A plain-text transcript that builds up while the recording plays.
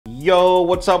Yo,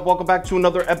 what's up? Welcome back to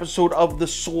another episode of The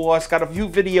Sauce. Got a few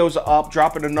videos up,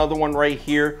 dropping another one right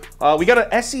here. We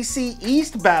got an SEC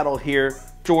East battle here.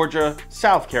 Georgia,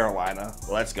 South Carolina.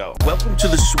 Let's go. Welcome to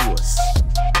The Sauce.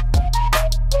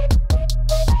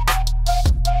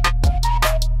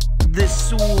 The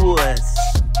Sauce.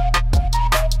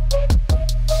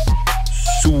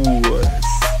 Sauce.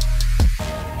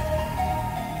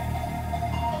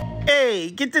 Hey,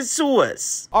 get the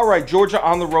sauce. All right, Georgia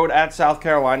on the road at South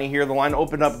Carolina here. The line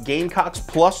opened up Gamecocks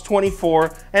plus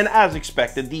 24, and as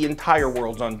expected, the entire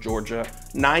world's on Georgia.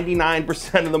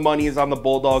 99% of the money is on the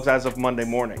Bulldogs as of Monday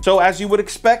morning. So as you would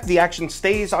expect, the action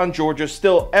stays on Georgia.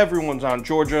 Still, everyone's on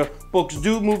Georgia. Books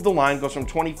do move the line, goes from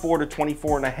 24 to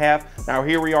 24.5. Now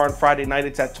here we are on Friday night,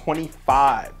 it's at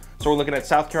 25. So we're looking at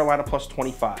South Carolina plus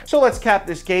 25. So let's cap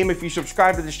this game. If you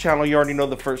subscribe to this channel, you already know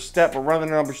the first step. We're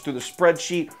running the numbers through the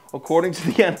spreadsheet. According to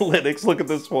the analytics, look at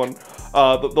this one.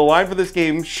 The line for this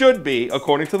game should be,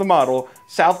 according to the model,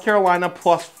 South Carolina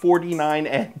plus 49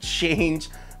 and change.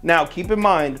 Now, keep in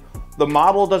mind, the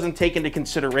model doesn't take into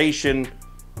consideration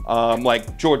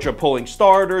like Georgia pulling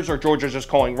starters or Georgia just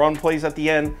calling run plays at the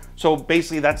end. So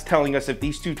basically, that's telling us if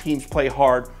these two teams play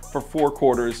hard for 4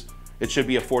 quarters, it should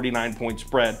be a 49-point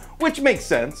spread, which makes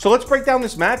sense. So let's break down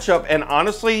this matchup. And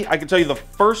honestly, I can tell you the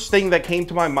first thing that came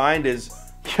to my mind is,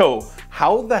 yo,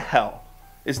 how the hell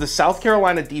is the South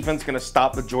Carolina defense gonna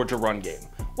stop the Georgia run game?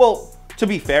 Well, to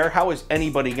be fair, how is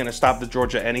anybody gonna stop the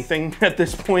Georgia anything at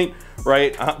this point,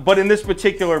 right? But in this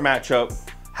particular matchup,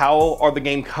 how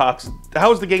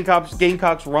is the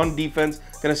Gamecocks run defense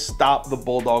gonna stop the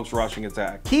Bulldogs rushing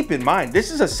attack? Keep in mind,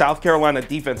 this is a South Carolina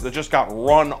defense that just got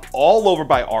run all over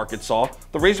by Arkansas.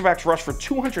 The Razorbacks rushed for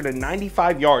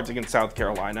 295 yards against South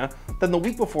Carolina. Then the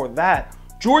week before that,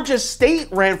 Georgia State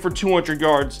ran for 200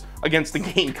 yards against the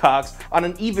Gamecocks on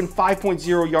an even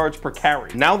 5.0 yards per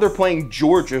carry. Now they're playing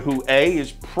Georgia, who A,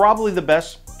 is probably the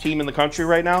best team in the country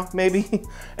right now, maybe,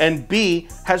 and B,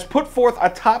 has put forth a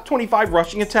top 25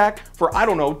 rushing attack for, I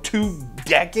don't know, 2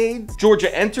 decades.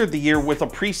 Georgia entered the year with a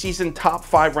preseason top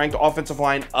 5 ranked offensive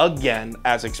line again,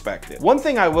 as expected. One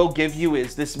thing I will give you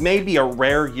is this may be a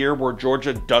rare year where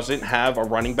Georgia doesn't have a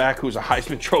running back who's a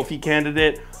Heisman Trophy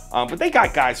candidate, but they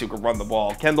got guys who can run the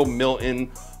ball. Kendall Milton,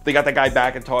 they got that guy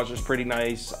back at Taj, is pretty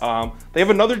nice. They have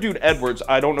another dude, Edwards.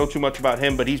 I don't know too much about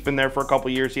him, but he's been there for a couple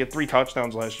years. He had 3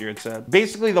 touchdowns last year, it said.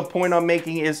 Basically, the point I'm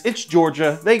making is it's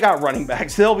Georgia. They got running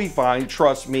backs. They'll be fine,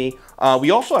 trust me.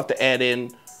 We also have to add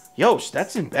in, yo,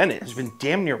 Stetson Bennett has been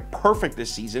damn near perfect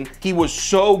this season. He was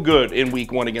so good in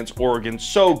week 1 against Oregon,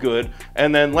 so good.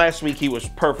 And then last week he was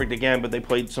perfect again, but they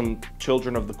played some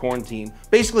children of the corn team.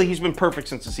 Basically, he's been perfect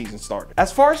since the season started.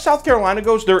 As far as South Carolina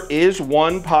goes, there is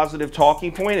one positive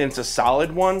talking point, and it's a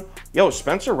solid one. Yo,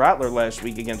 Spencer Rattler last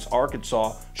week against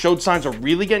Arkansas showed signs of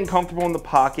really getting comfortable in the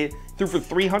pocket, threw for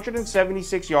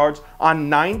 376 yards on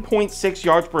 9.6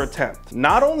 yards per attempt.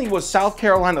 Not only was South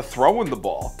Carolina throwing the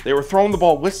ball, they were throwing the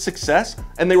ball with success,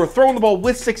 and they were throwing the ball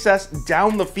with success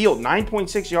down the field,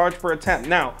 9.6 yards per attempt.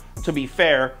 Now, to be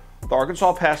fair, the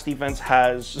Arkansas pass defense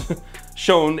has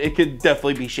shown it could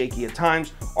definitely be shaky at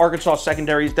times. Arkansas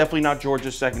secondary is definitely not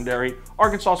Georgia's secondary.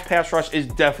 Arkansas's pass rush is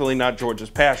definitely not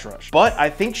Georgia's pass rush. But I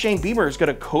think Shane Beamer is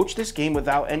going to coach this game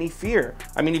without any fear.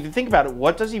 I mean, if you think about it,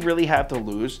 what does he really have to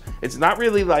lose? It's not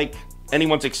really like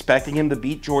anyone's expecting him to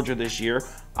beat Georgia this year.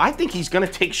 I think he's going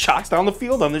to take shots down the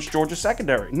field on this Georgia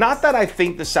secondary. Not that I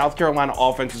think the South Carolina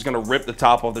offense is going to rip the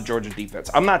top off the Georgia defense.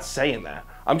 I'm not saying that.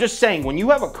 I'm just saying, when you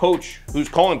have a coach who's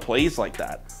calling plays like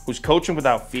that, who's coaching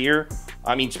without fear,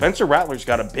 I mean, Spencer Rattler's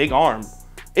got a big arm.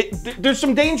 There's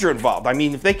some danger involved. I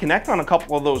mean, if they connect on a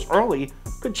couple of those early,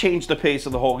 could change the pace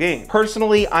of the whole game.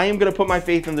 Personally, I am going to put my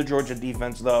faith in the Georgia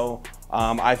defense, though.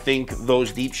 I think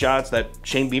those deep shots that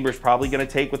Shane Beamer's probably going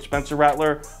to take with Spencer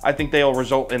Rattler, I think they'll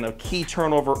result in a key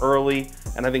turnover early,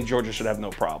 and I think Georgia should have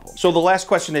no problem. So the last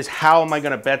question is, how am I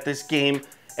going to bet this game?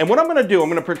 And what I'm going to do, I'm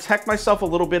going to protect myself a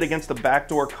little bit against the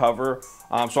backdoor cover.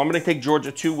 So I'm going to take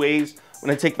Georgia 2 ways. I'm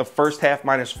going to take the first half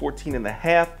minus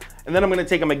 14.5, and then I'm going to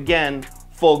take them again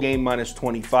full game minus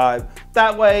 25.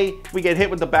 That way, we get hit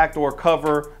with the backdoor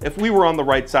cover. If we were on the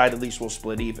right side, at least we'll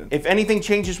split even. If anything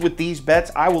changes with these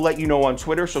bets, I will let you know on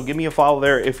Twitter, so give me a follow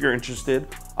there if you're interested.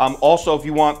 Also, if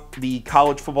you want the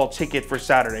college football ticket for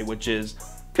Saturday, which is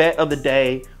bet of the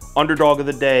day, underdog of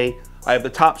the day, I have the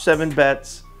top 7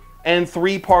 bets and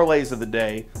 3 parlays of the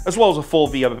day, as well as a full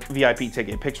VIP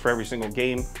ticket, picks for every single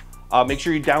game. Make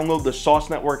sure you download the Sauce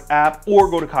Network app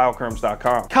or go to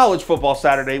KyleKirms.com. College football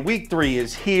Saturday, week 3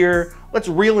 is here. Let's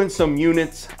reel in some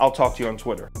units. I'll talk to you on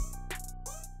Twitter.